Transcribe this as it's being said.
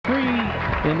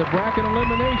in the bracket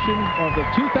elimination of the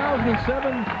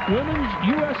 2007 Women's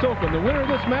U.S. Open. The winner of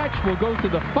this match will go to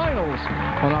the finals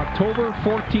on October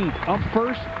 14th. Up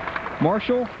first,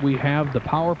 Marshall, we have the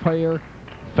power player,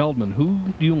 Feldman. Who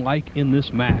do you like in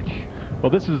this match? Well,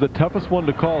 this is the toughest one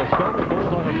to call. Feldman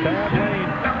bowls on a bad lane.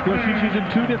 You know, she's using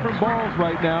two different balls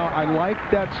right now. I like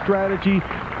that strategy,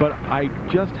 but I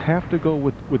just have to go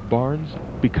with Barnes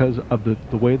because of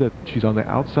the way that she's on the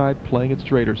outside playing it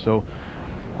straighter. So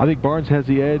I think Barnes has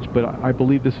the edge, but I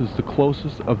believe this is the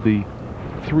closest of the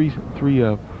three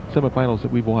semifinals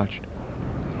that we've watched.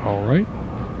 All right.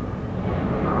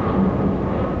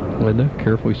 Lynda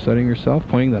carefully setting herself,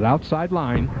 playing that outside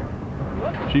line.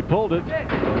 She pulled it,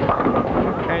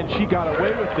 and she got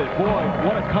away with it. Boy,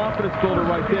 what a confidence builder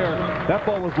right there. That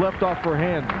ball was left off her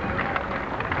hand.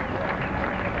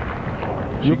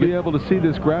 You'll be able to see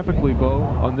this graphically, Bo,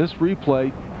 on this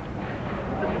replay.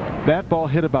 That ball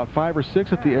hit about 5 or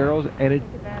 6 at the arrows, and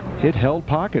it held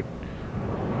pocket.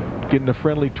 Getting a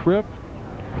friendly trip.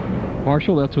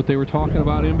 Marshall, that's what they were talking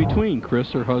about in between.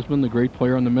 Chris, her husband, the great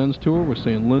player on the men's tour, was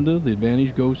saying, Lynda, the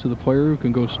advantage goes to the player who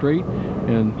can go straight.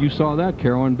 And you saw that.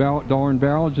 Carolyn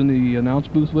Ballard's in the announce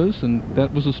booth with us, and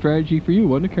that was a strategy for you,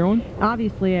 wasn't it, Carolyn?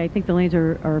 Obviously, I think the lanes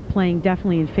are playing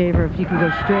definitely in favor if you can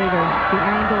go straighter. The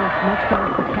angle is much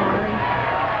better for carry.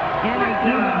 And I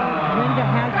think Lynda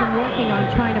has been working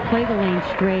on trying to play the lane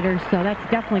straighter, so that's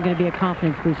definitely going to be a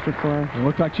confidence booster for her. It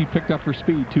looked like she picked up her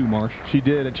speed too, Marsh. She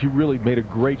did, and she really made a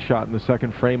great shot in the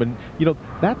second frame. And, you know,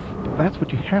 that's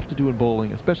what you have to do in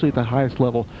bowling, especially at the highest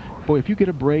level. Boy, if you get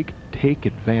a break, take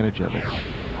advantage of it.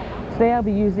 Today I'll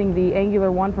be using the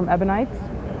Angular 1 from Ebonites.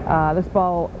 This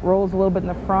ball rolls a little bit in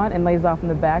the front and lays off in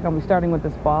the back. I'll be starting with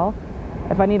this ball.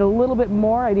 If I need a little bit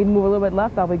more, I need to move a little bit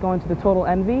left, I'll be going to the Total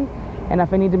Envy. And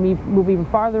if I need to move even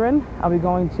farther in, I'll be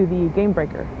going to the Game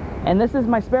Breaker. And this is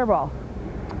my spare ball,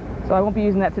 so I won't be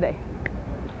using that today.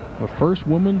 The first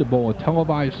woman to bowl a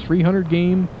televised 300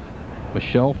 game,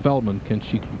 Michelle Feldman. Can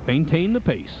she maintain the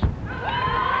pace?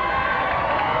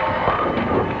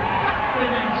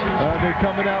 They're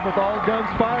coming out with all guns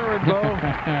firing, Bo.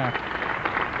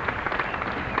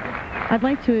 I'd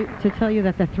like to tell you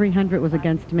that the 300 was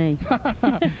against me.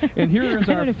 And here is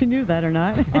I don't know if you knew that or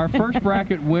not. Our first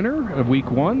bracket winner of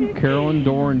week 1,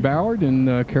 Carolyn Ballard,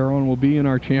 and Carolyn will be in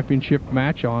our championship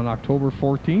match on October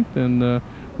 14th, and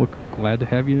we're glad to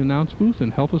have you in the announce booth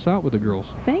and help us out with the girls.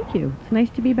 Thank you. It's nice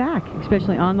to be back,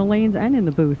 especially on the lanes and in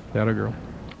the booth. That a girl.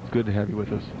 It's good to have you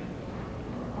with us.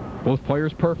 Both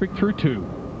players perfect through 2.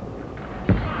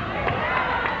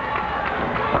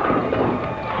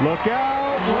 Look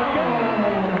out! Look out!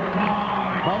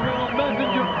 A little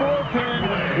messenger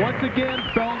 4-pin. Once again,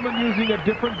 Feldman using a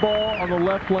different ball on the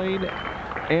left lane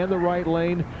and the right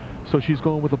lane. So she's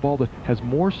going with a ball that has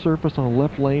more surface on the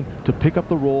left lane to pick up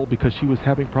the roll because she was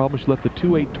having problems. She left the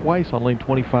 2-8 twice on lane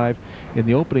 25 in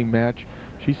the opening match.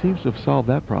 She seems to have solved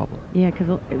that problem. Yeah,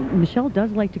 because Michelle does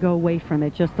like to go away from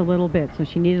it just a little bit. So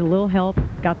she needed a little help,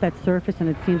 got that surface, and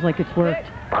it seems like it's worked.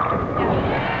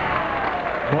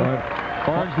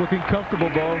 Barnes looking comfortable,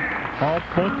 Bo.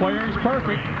 Both players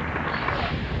perfect.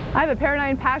 I have a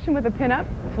Paradigm Passion with a pin-up.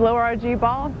 It's a low RG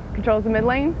ball, controls the mid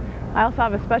lane. I also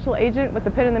have a special agent with the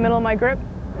pin in the middle of my grip,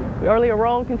 earlier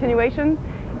roll continuation,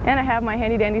 and I have my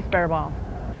handy-dandy spare ball.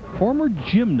 Former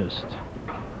gymnast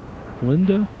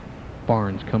Lynda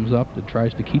Barns comes up and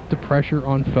tries to keep the pressure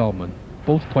on Feldman.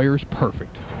 Both players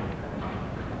perfect.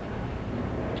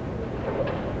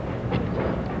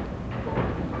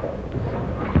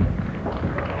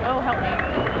 Oh, help me.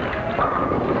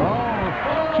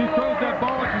 Oh, she throws that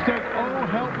ball and she says, oh,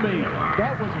 help me.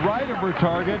 That was right of her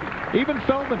target. Even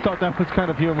Feldman thought that was kind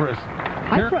of humorous.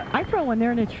 I throw one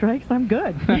there and it strikes, I'm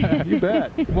good. You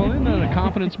bet. Well, isn't that a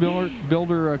confidence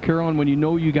builder, Carolyn, when you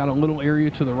know you got a little area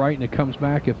to the right and it comes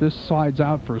back? If this slides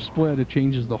out for a split, it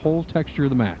changes the whole texture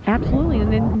of the match. Absolutely,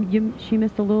 and then she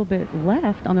missed a little bit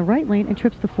left on the right lane and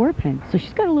trips the 4-pin. So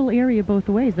she's got a little area both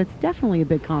ways. That's definitely a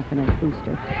big confidence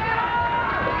booster. And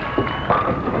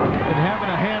having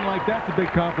a hand like that's a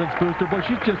big confidence booster. But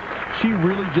she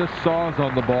really just saws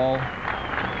on the ball.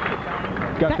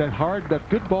 Got that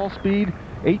good ball speed,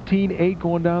 18-8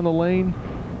 going down the lane.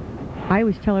 I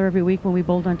always tell her every week when we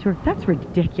bowled on tour, that's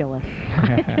ridiculous.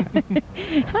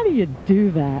 How do you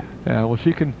do that? Yeah, well,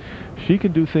 she can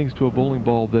do things to a bowling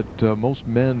ball that most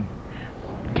men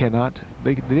cannot.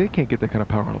 They can't get that kind of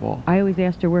power on a ball. I always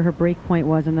asked her where her break point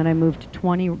was, and then I moved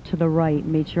 20 to the right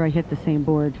and made sure I hit the same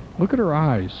board. Look at her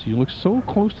eyes. You look so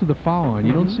close to the foul line.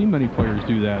 You don't see many players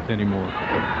do that anymore.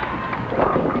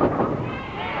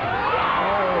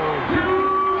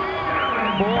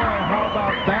 Boy, how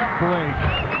about that break?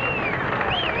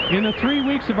 In the 3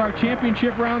 weeks of our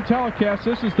championship round telecast,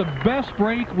 this is the best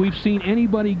break we've seen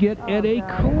anybody get at a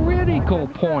critical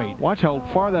point. Watch how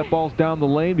far that ball's down the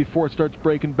lane before it starts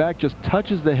breaking back. Just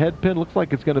touches the head pin. Looks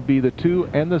like it's going to be the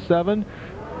 2 and the 7.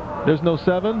 There's no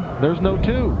 7. There's no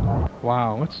 2.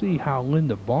 Wow, let's see how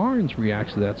Lynda Barns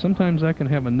reacts to that. Sometimes that can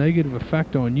have a negative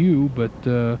effect on you, but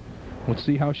let's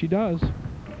see how she does. That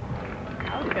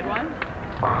was a good one.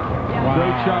 Wow.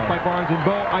 Great shot by Barnes and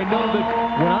Bo. I know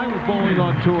that when I was bowling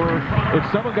on tour,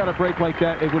 if someone got a break like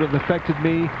that, it would have affected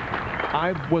me.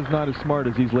 I was not as smart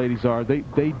as these ladies are. They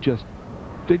just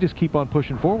keep on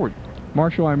pushing forward.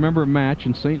 Marshall, I remember a match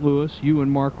in St. Louis, you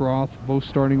and Mark Roth both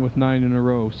starting with 9 in a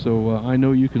row, so I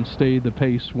know you can stay the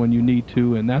pace when you need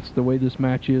to, and that's the way this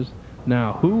match is.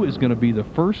 Now, who is going to be the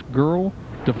first girl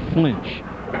to flinch?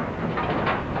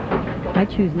 I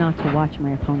choose not to watch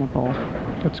my opponent bowl.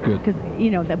 That's good. Because, you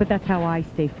know, but that's how I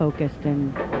stay focused,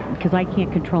 and because I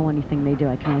can't control anything they do.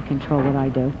 I can only control what I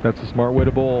do. That's a smart way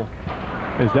to bowl.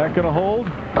 Is that going to hold?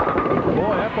 Boy,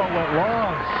 that ball went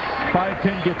long.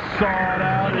 5-pin gets sawed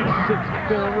out. It's 6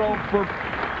 in a row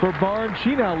for Barnes.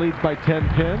 She now leads by 10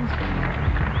 pins.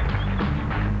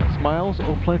 Smiles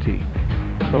plenty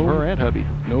from her and hubby.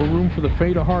 No room for the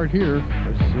fate of heart here.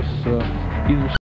 It's just either